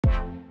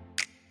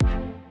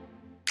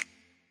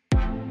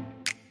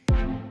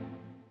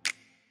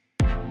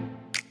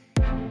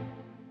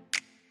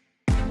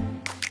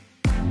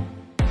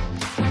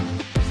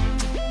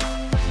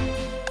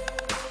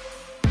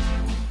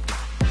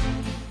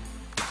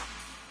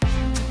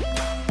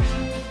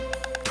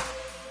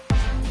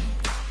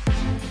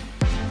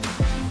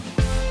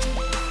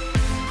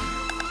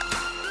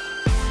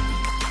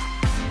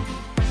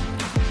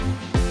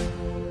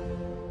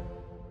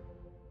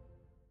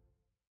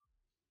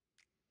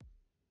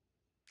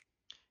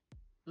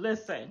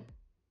Listen,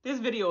 this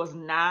video is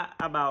not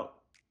about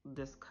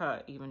this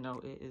cut, even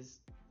though it is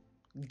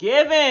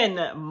given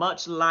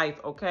much life,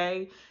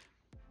 okay?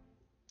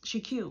 She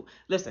cute.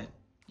 Listen,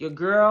 your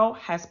girl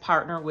has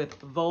partnered with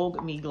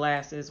VoogueMe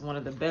Glasses, one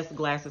of the best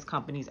glasses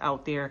companies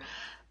out there.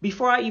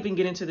 Before I even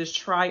get into this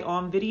try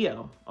on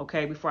video,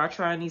 okay, before I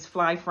try on these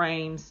fly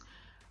frames,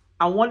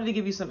 I wanted to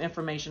give you some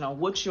information on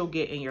what you'll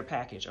get in your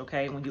package,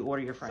 okay, when you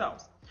order your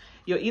frames. So,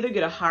 you'll either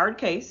get a hard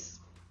case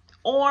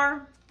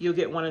or you'll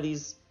get one of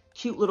these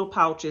cute little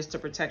pouches to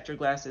protect your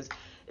glasses.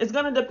 It's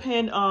going to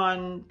depend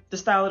on the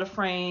style of the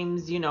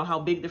frames, you know, how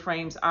big the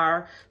frames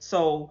are.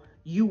 So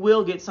you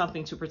will get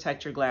something to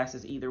protect your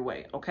glasses either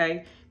way,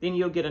 okay? Then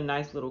you'll get a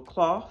nice little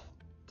cloth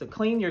to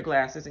clean your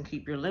glasses and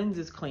keep your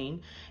lenses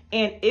clean.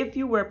 And if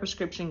you wear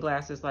prescription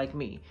glasses like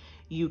me,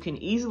 you can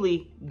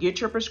easily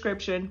get your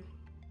prescription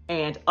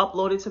and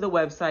upload it to the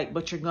website,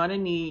 but you're gonna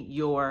need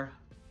your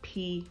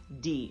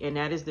PD, and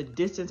that is the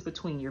distance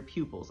between your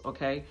pupils,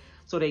 okay?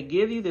 So they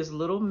give you this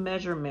little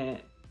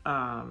measurement,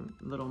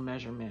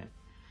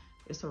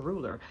 it's a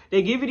ruler.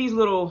 They give you these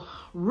little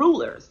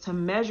rulers to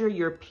measure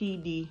your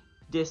PD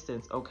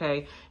distance,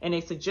 okay? And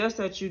they suggest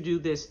that you do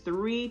this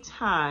 3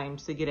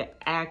 times to get an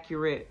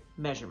accurate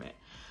measurement.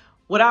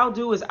 What I'll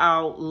do is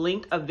I'll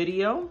link a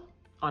video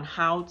on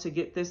how to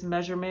get this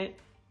measurement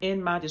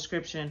in my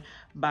description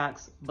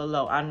box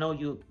below. I know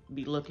you'll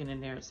be looking in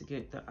there to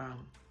get the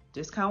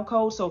discount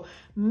code. So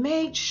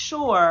make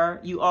sure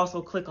you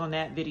also click on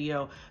that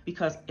video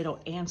because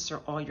it'll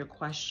answer all your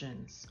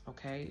questions,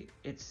 okay?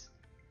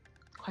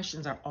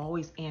 Questions are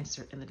always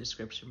answered in the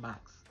description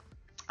box.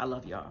 I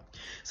love y'all.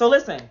 So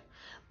listen,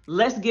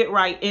 let's get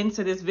right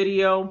into this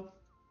video.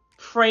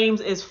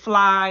 Frames is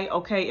fly,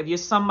 okay? If you're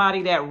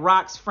somebody that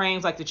rocks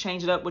frames, like to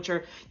change it up with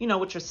your, you know,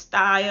 with your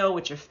style,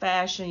 with your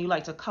fashion, you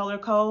like to color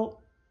code,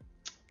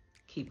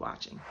 keep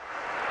watching.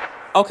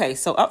 Okay,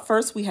 so up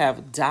first we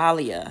have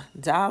Dahlia.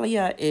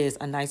 Dahlia is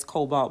a nice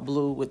cobalt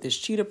blue with this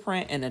cheetah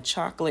print and a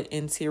chocolate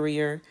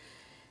interior.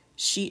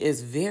 She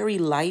is very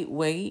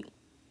lightweight.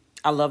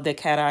 I love that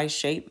cat eye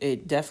shape.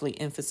 It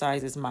definitely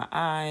emphasizes my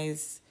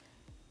eyes.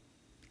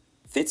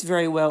 Fits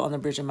very well on the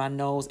bridge of my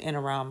nose and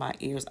around my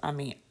ears. I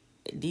mean,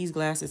 these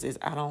glasses is,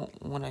 I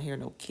don't want to hear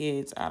no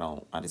kids. I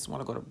just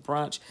want to go to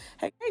brunch.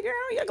 Hey girl,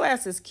 your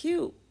glasses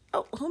cute.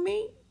 Oh, who,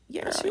 me?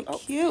 Yeah, she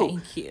cute.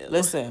 Thank you.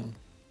 Listen.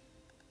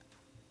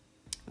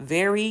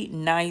 Very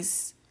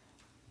nice,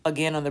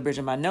 again, on the bridge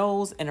of my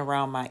nose and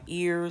around my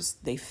ears.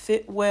 They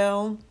fit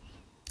well.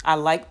 I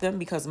like them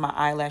because my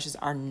eyelashes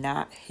are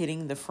not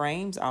hitting the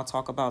frames. I'll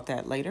talk about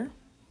that later.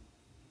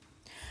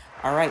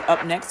 All right,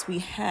 up next we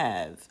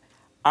have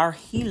our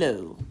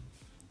Hilo.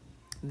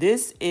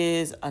 This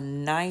is a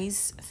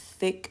nice,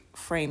 thick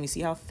frame. You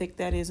see how thick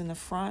that is in the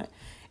front?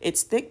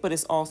 It's thick, but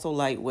it's also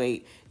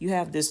lightweight. You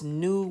have this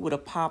nude with a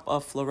pop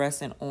of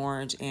fluorescent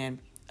orange, and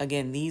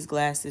again, these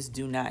glasses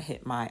do not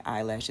hit my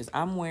eyelashes.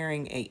 I'm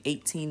wearing a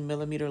 18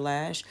 millimeter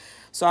lash.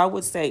 So I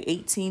would say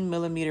 18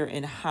 millimeter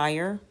and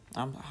higher.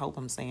 I hope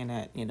I'm saying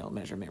that, you know,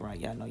 measurement right.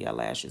 Y'all know y'all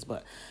lashes,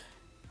 but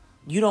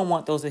you don't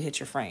want those to hit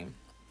your frame.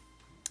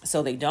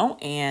 So they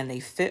don't, and they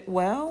fit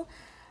well.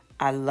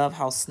 I love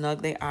how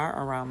snug they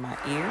are around my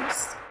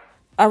ears.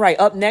 All right,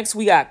 up next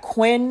we got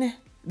Quinn.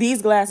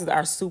 These glasses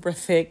are super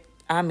thick.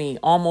 I mean,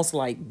 almost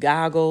like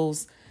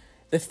goggles.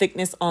 The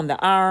thickness on the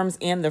arms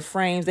and the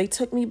frames, they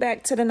took me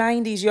back to the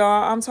 90s,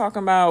 y'all. I'm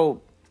talking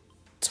about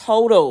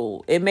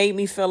total. It made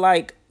me feel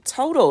like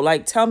total.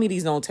 Like, tell me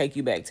these don't take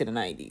you back to the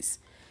 90s.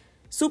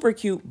 Super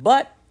cute,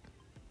 but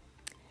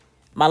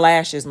my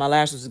lashes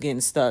was getting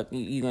stuck.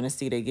 You're going to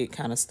see they get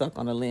kind of stuck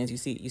on the lens. You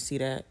see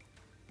that?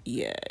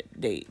 Yeah,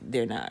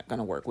 they're not going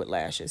to work with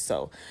lashes.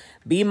 So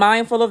be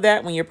mindful of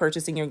that when you're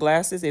purchasing your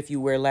glasses. If you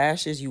wear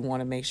lashes, you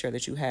want to make sure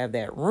that you have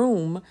that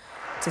room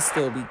to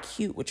still be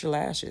cute with your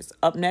lashes.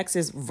 Up next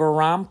is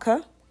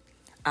Veronica.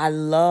 I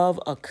love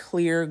a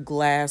clear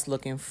glass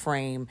looking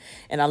frame,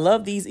 and I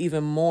love these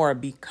even more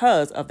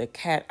because of the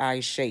cat eye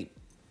shape.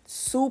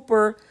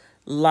 Super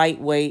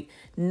lightweight,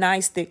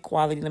 nice thick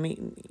quality. Let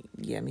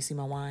me see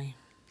my wine.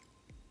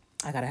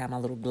 I gotta have my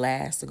little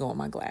glass to go with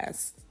my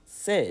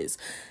glasses.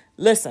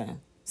 Listen,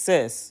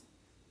 sis,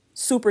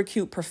 super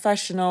cute,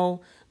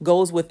 professional,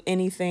 goes with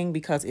anything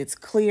because it's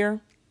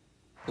clear.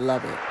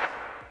 Love it.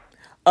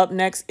 Up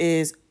next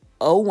is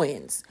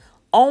Owens.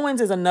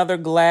 Owens is another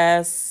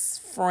glass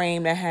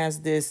frame that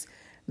has this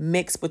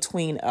mix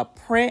between a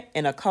print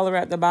and a color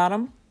at the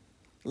bottom.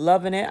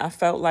 Loving it. I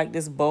felt like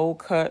this bowl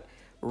cut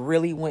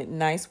really went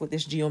nice with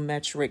this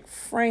geometric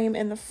frame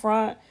in the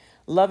front.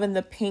 Loving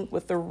the pink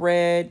with the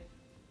red.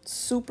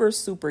 Super,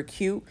 super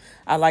cute.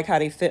 I like how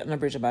they fit on the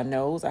bridge of my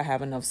nose. I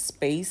have enough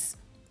space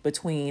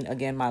between,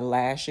 again, my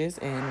lashes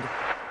and,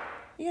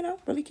 you know,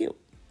 really cute.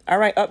 All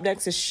right, up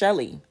next is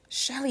Shelly.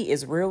 Shelly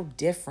is real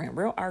different,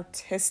 real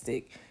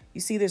artistic. You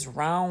see this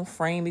round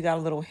frame? You got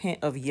a little hint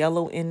of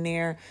yellow in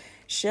there.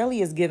 Shelly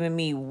is giving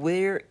me,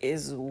 where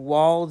is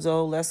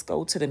Waldo? Let's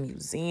go to the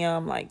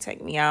museum. Like,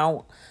 take me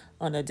out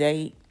on a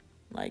date.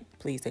 Like,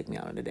 please take me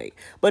out on a date.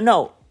 But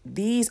no,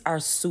 these are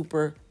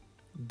super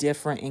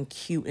different and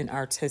cute and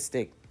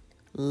artistic.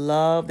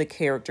 Love the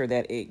character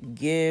that it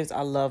gives.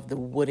 I love the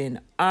wooden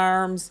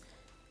arms.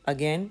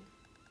 Again,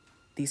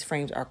 these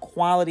frames are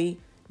quality,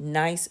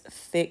 nice,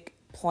 thick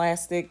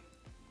plastic.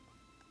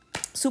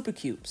 Super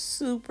cute,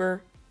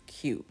 super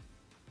cute.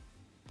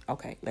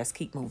 Okay, let's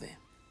keep moving.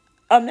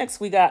 Up next,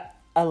 we got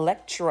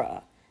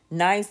Electra.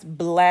 Nice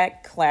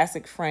black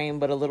classic frame,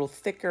 but a little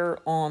thicker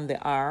on the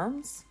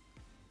arms.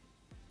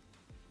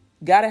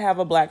 Gotta have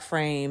a black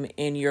frame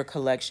in your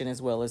collection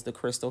as well as the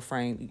crystal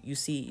frame. You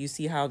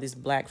see how this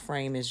black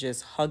frame is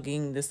just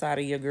hugging the side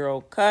of your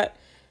girl cut.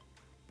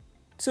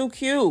 Too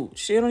cute.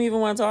 She don't even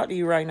want to talk to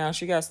you right now.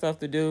 She got stuff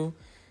to do.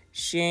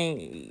 She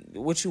ain't,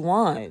 what you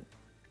want?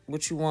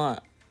 What you want?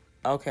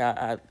 Okay,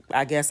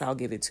 I guess I'll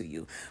give it to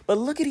you. But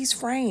look at these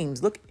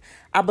frames. Look,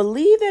 I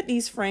believe that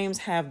these frames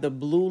have the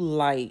blue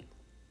light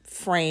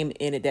frame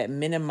in it that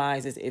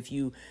minimizes if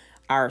you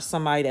are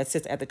somebody that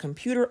sits at the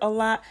computer a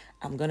lot.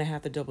 I'm going to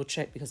have to double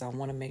check because I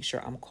want to make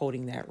sure I'm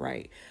coding that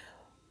right.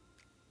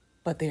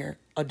 But they're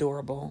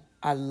adorable.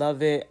 I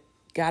love it.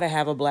 Gotta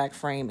have a black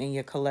frame in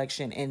your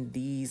collection, and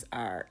these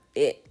are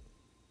it.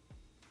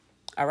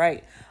 All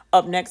right.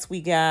 Up next,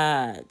 we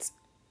got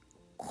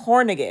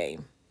Carnegie.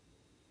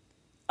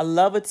 I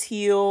love a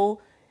teal.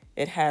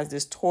 It has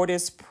this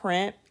tortoise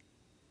print.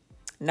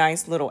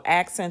 Nice little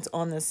accents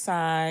on the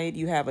side.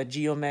 You have a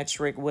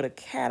geometric with a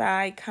cat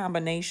eye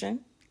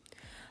combination.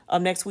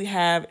 Up next, we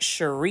have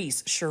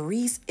Charisse.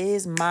 Charisse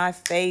is my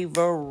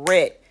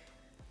favorite.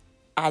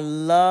 I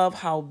love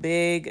how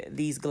big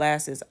these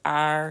glasses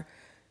are.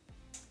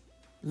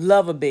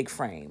 Love a big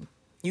frame.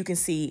 You can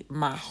see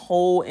my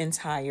whole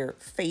entire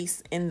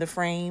face in the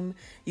frame.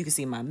 You can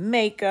see my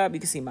makeup. You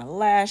can see my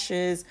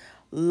lashes.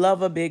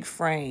 Love a big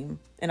frame.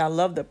 And I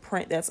love the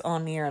print that's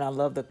on there, and I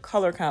love the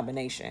color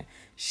combination.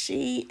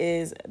 She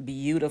is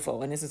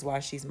beautiful, and this is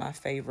why she's my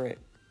favorite.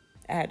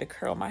 I had to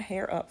curl my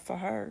hair up for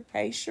her.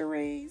 Hey,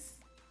 Charisse.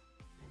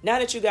 Now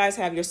that you guys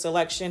have your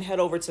selection, head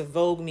over to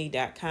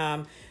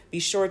VoogueMe.com. Be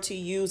sure to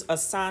use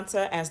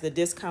Assunta as the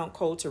discount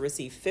code to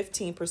receive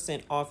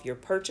 15% off your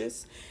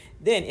purchase.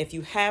 Then, if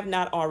you have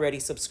not already,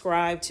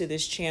 subscribe to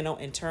this channel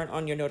and turn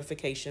on your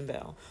notification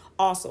bell.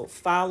 Also,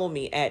 follow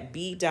me at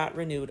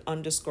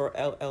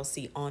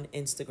b.renewed_LLC on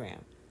Instagram.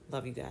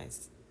 Love you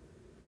guys.